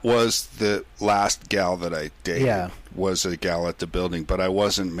 that was the last gal that I dated. Yeah. Was a gal at the building, but I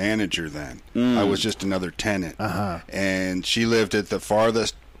wasn't manager then. I was just another tenant. And she lived at the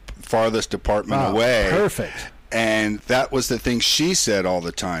farthest apartment away. Perfect. And that was the thing she said all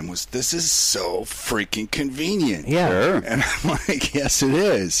the time was, "This is so freaking convenient." Yeah. Sure. And I'm like, "Yes, it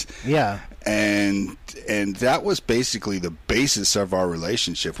is." Yeah. And that was basically the basis of our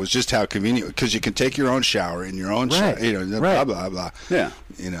relationship, was just how convenient, because you can take your own shower in your own Right. shower, blah Right. blah blah. Yeah.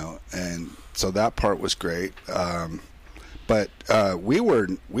 And so that part was great. But we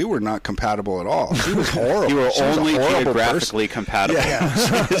were not compatible at all. She was horrible. You were She was a only horrible geographically compatible. Yeah.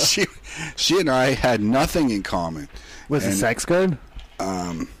 she and I had nothing in common. Was the And, sex good?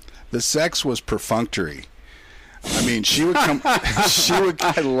 The sex was perfunctory. I mean, she would come. She would.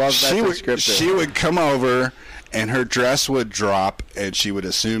 I love that descriptor. She would come over, and her dress would drop, and she would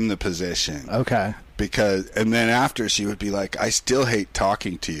assume the position. Okay. And then after, she would be like, "I still hate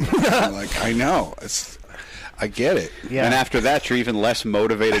talking to you." I'm like, I know. I get it. Yeah. And after that, you're even less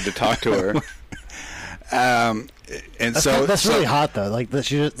motivated to talk to her. And That's really hot though. Like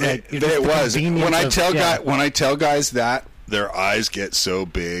that. It was when I tell guys that, their eyes get so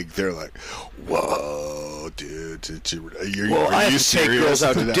big. They're like, "Whoa, dude! Are you I have to serious?" take girls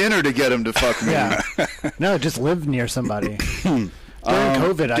out to dinner to get them to fuck me. Yeah. No, just live near somebody. During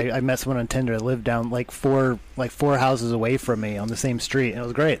COVID, I met someone on Tinder that lived down like four houses away from me on the same street. And it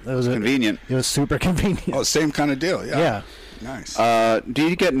was great. It was Convenient. It was super convenient. Oh, same kind of deal. Yeah. Yeah. Nice. Do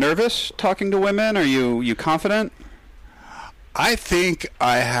you get nervous talking to women? Are you confident? I think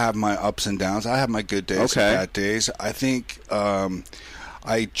I have my ups and downs. I have my good days Okay. and bad days. I think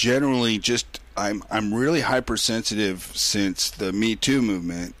I generally I'm really hypersensitive since the Me Too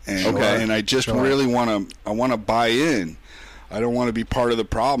movement, and and I just really want to buy in. I don't want to be part of the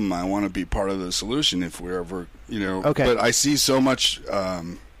problem. I want to be part of the solution if we're ever, Okay. But I see so much,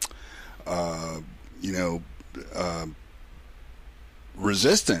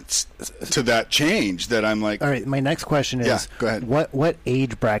 resistance to that change that I'm like, All right. My next question is, Yeah, go ahead. What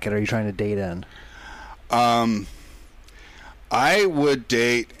age bracket are you trying to date in? I would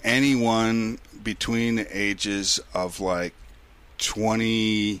date anyone between the ages of like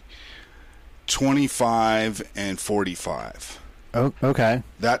 25 and 45. Oh, okay.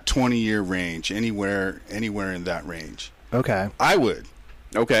 That 20-year range, anywhere in that range. Okay. I would.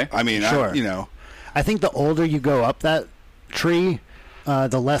 Okay. I mean, Sure. I I think the older you go up that tree,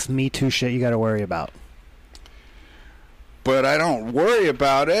 the less Me Too shit you got to worry about. But I don't worry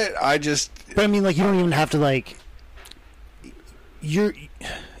about it. I just... But I mean, like, you don't even have to, like...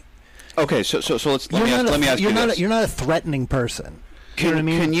 Okay, so let me ask you this. You're not a threatening person. Can, you know what I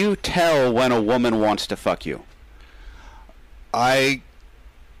mean? Can you tell when a woman wants to fuck you? I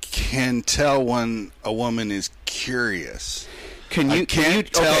can tell when a woman is curious. Can you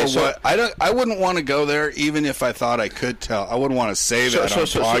tell what I wouldn't want to go there even if I thought I could tell. I wouldn't want to say that on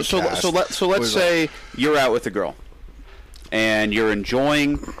podcast. So let's say you're out with a girl and you're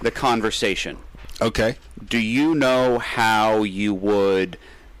enjoying the conversation. Okay. Do you know how you would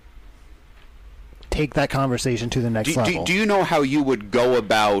take that conversation to the next level? Do you know how you would go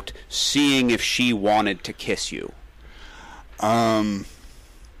about seeing if she wanted to kiss you? Like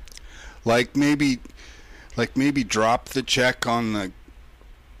maybe drop the check on the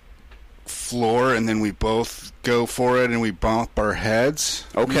floor and then we both go for it and we bump our heads.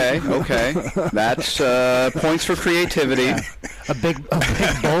 Okay. That's points for creativity. Yeah. A big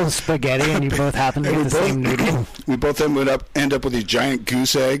bowl of spaghetti and you both happen to get the same noodle. We both end up with these giant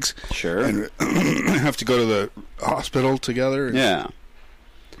goose eggs. Sure. And have to go to the hospital together. Yeah.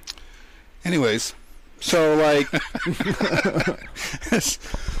 Anyways. So, like...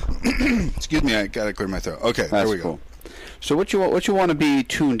 Excuse me, I gotta clear my throat. Okay, there we go. So what you want to be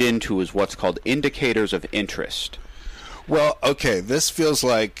tuned into is what's called indicators of interest. Well, okay, this feels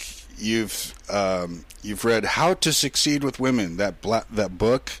like you've read How to Succeed with Women, that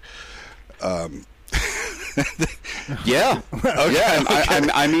book. Yeah. Okay.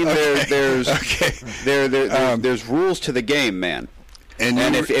 Yeah. I mean, there's rules to the game, man.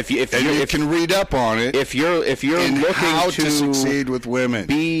 And if you can read up on it, if you're looking how to succeed with women,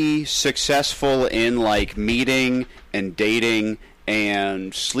 be successful in like meeting and dating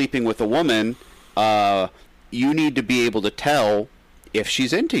and sleeping with a woman, you need to be able to tell if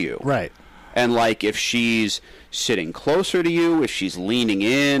she's into you, right? And like if she's sitting closer to you, if she's leaning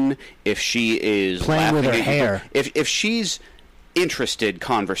in, if she is playing with her hair, if she's interested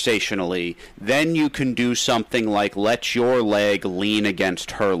conversationally, then you can do something like let your leg lean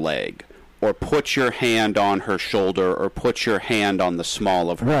against her leg, or put your hand on her shoulder, or put your hand on the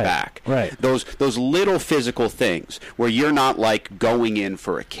small of her back. Right. Those little physical things where you're not like going in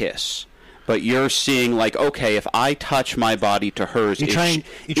for a kiss, but you're seeing like, okay, if I touch my body to hers,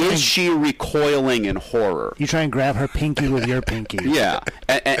 is she recoiling in horror? You try and grab her pinky with your pinky. Yeah,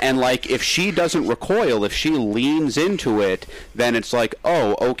 and like if she doesn't recoil, if she leans into it, then it's like,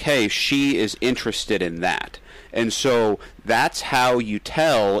 oh, okay, she is interested in that. And so that's how you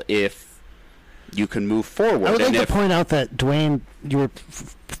tell if you can move forward. I would like to point out that, Duane, you were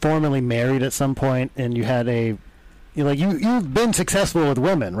formerly married at some point, and you had you've been successful with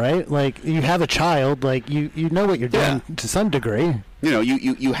women, right? Like, you have a child, like, you know what you're doing to some degree. You know,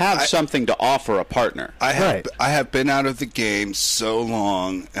 you have something to offer a partner. I have been out of the game so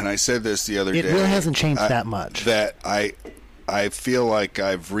long, and I said this the other day. It really hasn't changed that much. That I feel like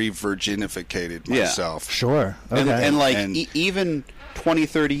I've re-virginificated myself. Yeah. Sure. Okay. And even 20,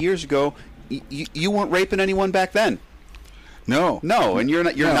 30 years ago, you weren't raping anyone back then. No, and you're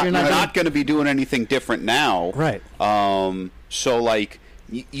not going to be doing anything different now, right? So like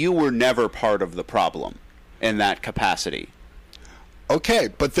you were never part of the problem in that capacity. Okay,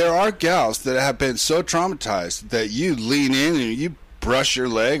 but there are gals that have been so traumatized that you lean in and you brush your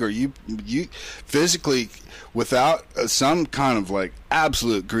leg, or you physically, without some kind of like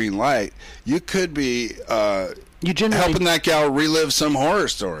absolute green light, you could be helping that gal relive some horror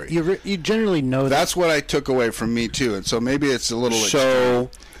story. You generally know that. That's what I took away from Me Too, and so maybe it's a little extreme,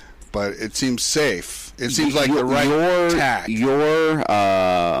 but it seems safe. It seems like the right tack. Your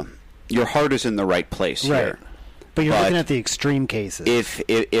heart is in the right place here. But you're looking at the extreme cases.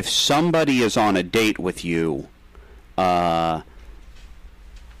 If somebody is on a date with you,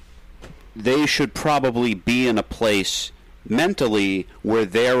 they should probably be in a place mentally where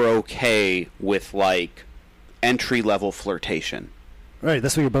they're okay with like entry-level flirtation. Right,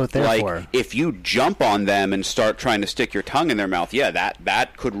 that's what you're both there for. Like, if you jump on them and start trying to stick your tongue in their mouth,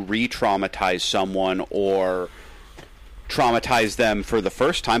 that could re-traumatize someone or traumatize them for the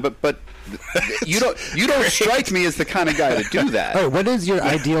first time. But you don't strike me as the kind of guy to do that. All right, what is your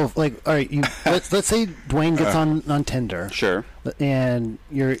ideal, like, all right, let's say Duane gets on Tinder. Sure. And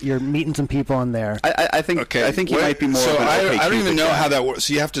you're meeting some people on there. I think you might be more. So of an I don't even know how that works.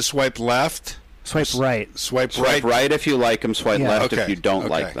 So you have to swipe left. Swipe right. Swipe Swipe right if you like them. Swipe Yeah. left Okay. if you don't Okay.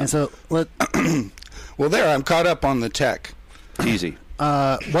 like them. And so Well, there, I'm caught up on the tech. It's easy.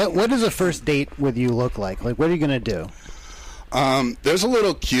 what does a first date with you look like? Like, what are you gonna do? There's a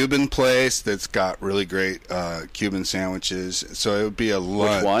little Cuban place that's got really great Cuban sandwiches. So it would be a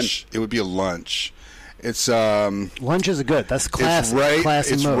lunch. Which one? It would be a lunch. It's Lunch is good. That's class. It's right.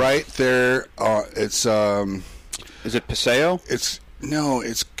 Classy It's move. right there. It's Is it Paseo? It's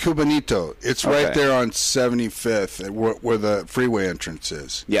Cubanito. It's Okay. right there on 75th, where the freeway entrance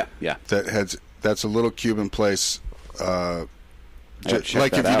is. Yeah. That's a little Cuban place. I'll check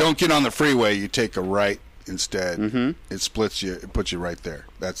Like that if you out. don't get on the freeway, you take a right instead. Mm-hmm. It splits you. It puts you right there.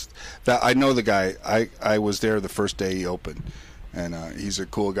 That. I know the guy. I was there the first day he opened, and he's a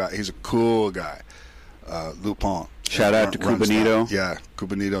cool guy. Lupin. Shout out to Runs Cubanito. that. Yeah,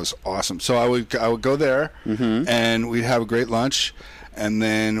 Cubanito's awesome. So I would go there, and we'd have a great lunch, and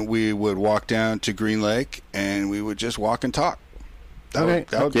then we would walk down to Green Lake, and we would just walk and talk. Okay.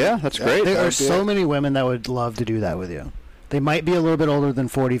 That's great. There that are would be so it. many women that would love to do that with you. They might be a little bit older than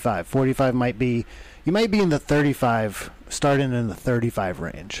 45. 45 might be. You might be in the 35, starting in the 35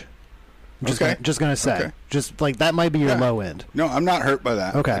 range. I'm just gonna say, Okay. just like that might be your Yeah. low end. No, I'm not hurt by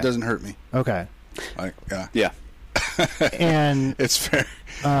that. Okay. It doesn't hurt me. Okay. Yeah. And It's fair.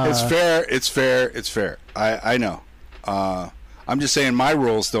 It's fair. It's fair. It's fair. I know. I'm just saying my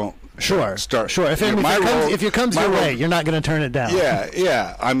rules don't sure, start. sure. If it comes my your rule- way, you're not going to turn it down.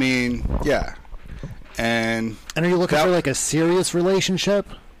 Yeah. I mean, yeah. And are you looking that- for like a serious relationship?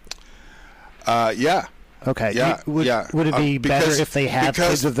 yeah. Okay. Yeah, Would it be better because- if they have because-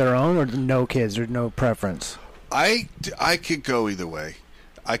 kids of their own, or no kids, or no preference? I could go either way.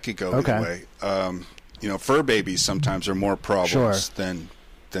 Okay. Fur babies sometimes are more problems Sure. than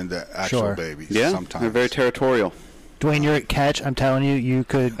the actual Sure. babies. Yeah. Sometimes They're very territorial. Dwayne, you're at catch. I'm telling you, you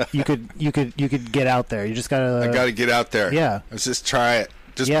could get out there. You just gotta. I got to get out there. Yeah. Let's just try it.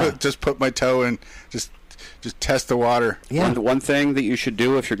 Yeah. Just put my toe in. Just test the water. Yeah. One thing that you should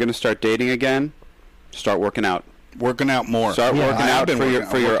do if you're going to start dating again, start working out. Working out more. Start Yeah. working I have out been for your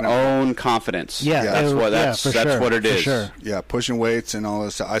working out. own confidence. Yeah. That's what for that's sure, what it for is. Sure. Yeah, pushing weights and all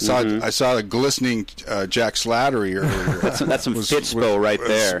this. I saw the glistening Jack Slattery earlier. That's some Fitspo right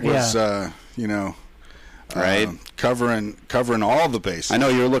there. Was Right. Covering all the bases. I know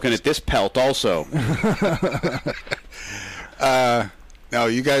you're looking at this pelt also. No,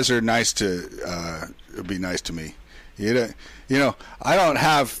 you guys are nice to be nice to me. I don't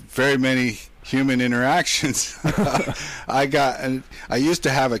have very many human interactions. I used to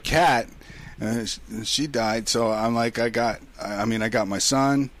have a cat, and she died. So I'm like, I got my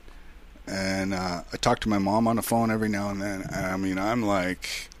son, and I talk to my mom on the phone every now and then. And I mean, I'm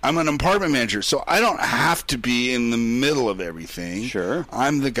an apartment manager, so I don't have to be in the middle of everything. Sure.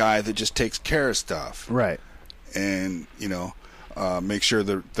 I'm the guy that just takes care of stuff. Right. And make sure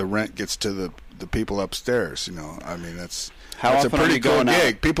the rent gets to the people upstairs. I mean that's How that's a often are pretty you cool going out?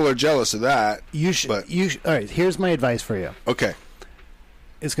 gig. People are jealous of that. You should. But- All right. Here's my advice for you. Okay,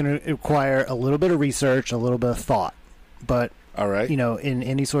 It's going to require a little bit of research, a little bit of thought, but all right, in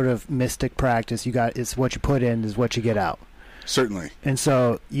any sort of mystic practice, it's what you put in is what you get out. certainly. And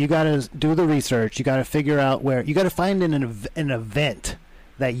so you got to do the research. You got to figure out where you got to find an event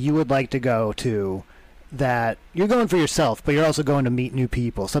that you would like to go to. That you're going for yourself, but you're also going to meet new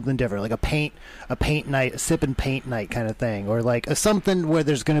people, something different, like a paint night, a sip and paint night kind of thing, or like something where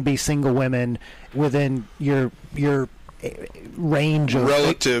there's going to be single women within your range of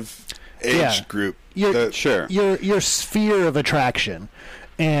Relative age group. Sure. your sphere of attraction,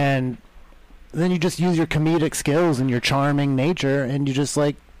 and then you just use your comedic skills and your charming nature, and you just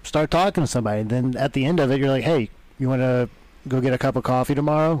like start talking to somebody. And then at the end of it, you're like, hey, you want to go get a cup of coffee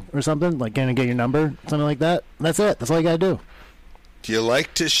tomorrow or something? Like, gonna get your number, something like that. That's it. That's all you gotta do. Do you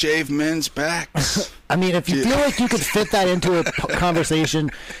like to shave men's backs? I mean, if you feel like you could fit that into a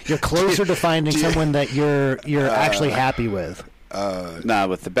conversation, you're closer to finding someone that you're actually happy with. Nah,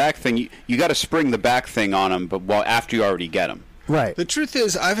 with the back thing, you got to spring the back thing on them, but after you already get them. Right. The truth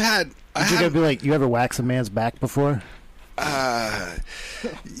is, You gotta be like, you ever wax a man's back before?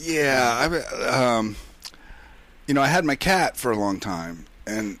 Yeah, I had my cat for a long time,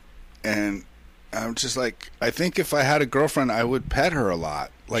 and I'm just like, I think if I had a girlfriend, I would pet her a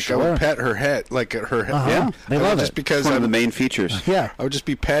lot. Like I Sure. would pet her head, like her head. Yeah, they love just it. because It's one of the main features. Yeah. I would just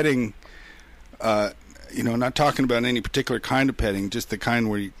be petting. Not talking about any particular kind of petting, just the kind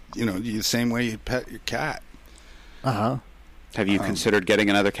where you the same way you pet your cat. Have you considered getting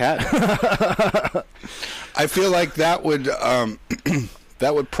another cat? I feel like that would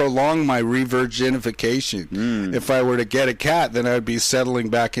That would prolong my re-virginification. If I were to get a cat, then I'd be settling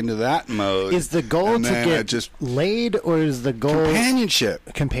back into that mode. Is the goal to get laid, or is the goal companionship?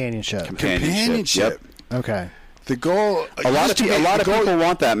 Yep. Okay. The goal. A lot of people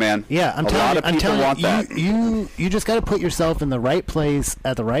want that, man. Yeah, I'm telling you, you just got to put yourself in the right place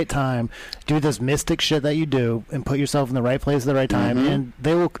at the right time. Do this mystic shit that you do, and put yourself in the right place at the right time, and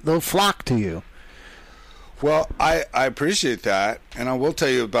they'll flock to you. Well, I appreciate that, and I will tell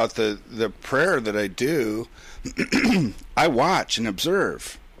you about the prayer that I do. I watch and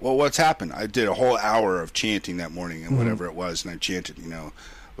observe. Well, what's happened? I did a whole hour of chanting that morning, and whatever it was, and I chanted,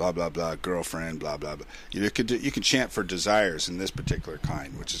 blah blah blah, girlfriend, blah blah blah. You can chant for desires in this particular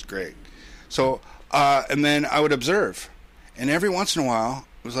kind, which is great. So, and then I would observe, and every once in a while,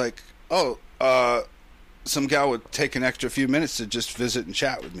 it was like, some gal would take an extra few minutes to just visit and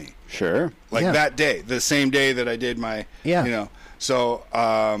chat with me. Sure. That day, the same day that I did my, So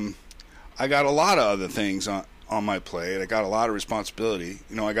I got a lot of other things on my plate. I got a lot of responsibility.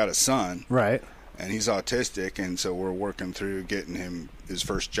 I got a son. Right. And he's autistic, and so we're working through getting him his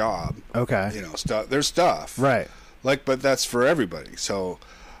first job. Okay. There's stuff. Right. But that's for everybody. So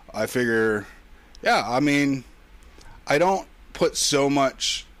I figure, I don't put so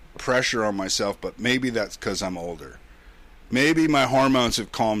much pressure on myself, but maybe that's because I'm older. Maybe my hormones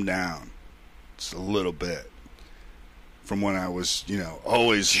have calmed down just a little bit from when I was,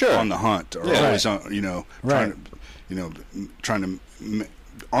 always on the hunt, or always on, trying to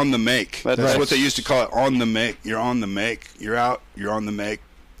on the make. That's what they used to call it, on the make. You're on the make. You're out. You're on the make.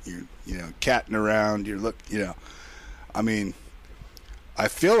 You're catting around. I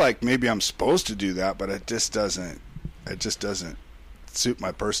feel like maybe I'm supposed to do that, but it just doesn't suit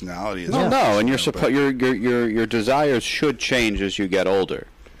my personality. And your desires should change as you get older.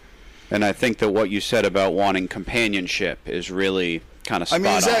 And I think that what you said about wanting companionship is really kind of spot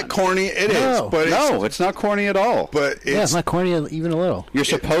on. Is that corny? It is. But it's not corny at all. But it's not corny even a little. You're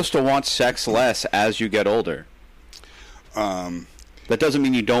supposed to want sex less as you get older. That doesn't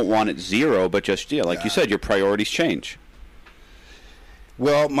mean you don't want it zero, but just, like you said, your priorities change.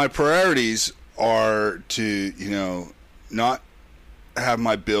 Well, my priorities are to, not have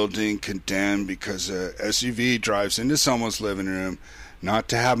my building condemned because a SUV drives into someone's living room, not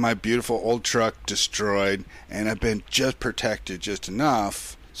to have my beautiful old truck destroyed, and I've been just protected just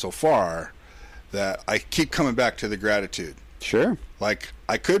enough so far that I keep coming back to the gratitude. Sure. Like,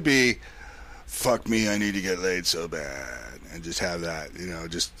 I could be, fuck me, I need to get laid so bad, and just have that,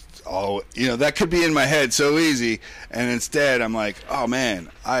 that could be in my head so easy, and instead I'm like, oh man,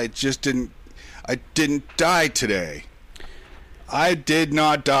 I didn't die today. I did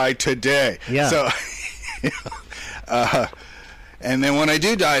not die today. Yeah. So, and then when I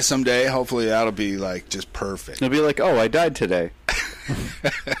do die someday, hopefully that'll be like just perfect. It'll be like, oh, I died today.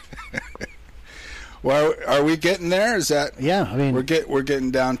 Well, are we getting there? Is that? Yeah, we're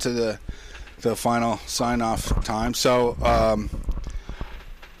getting down to the final sign off time. So,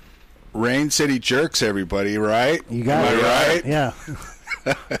 Rain City Jerks, everybody, right? You got it. Right? Yeah.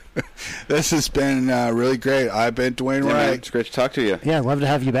 This has been really great. I've been Duane Wright. Man, it's great to talk to you. Yeah, love to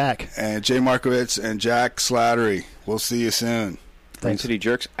have you back. And Jay Markowitz and Jack Slattery. We'll see you soon. Rain City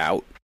Jerks out.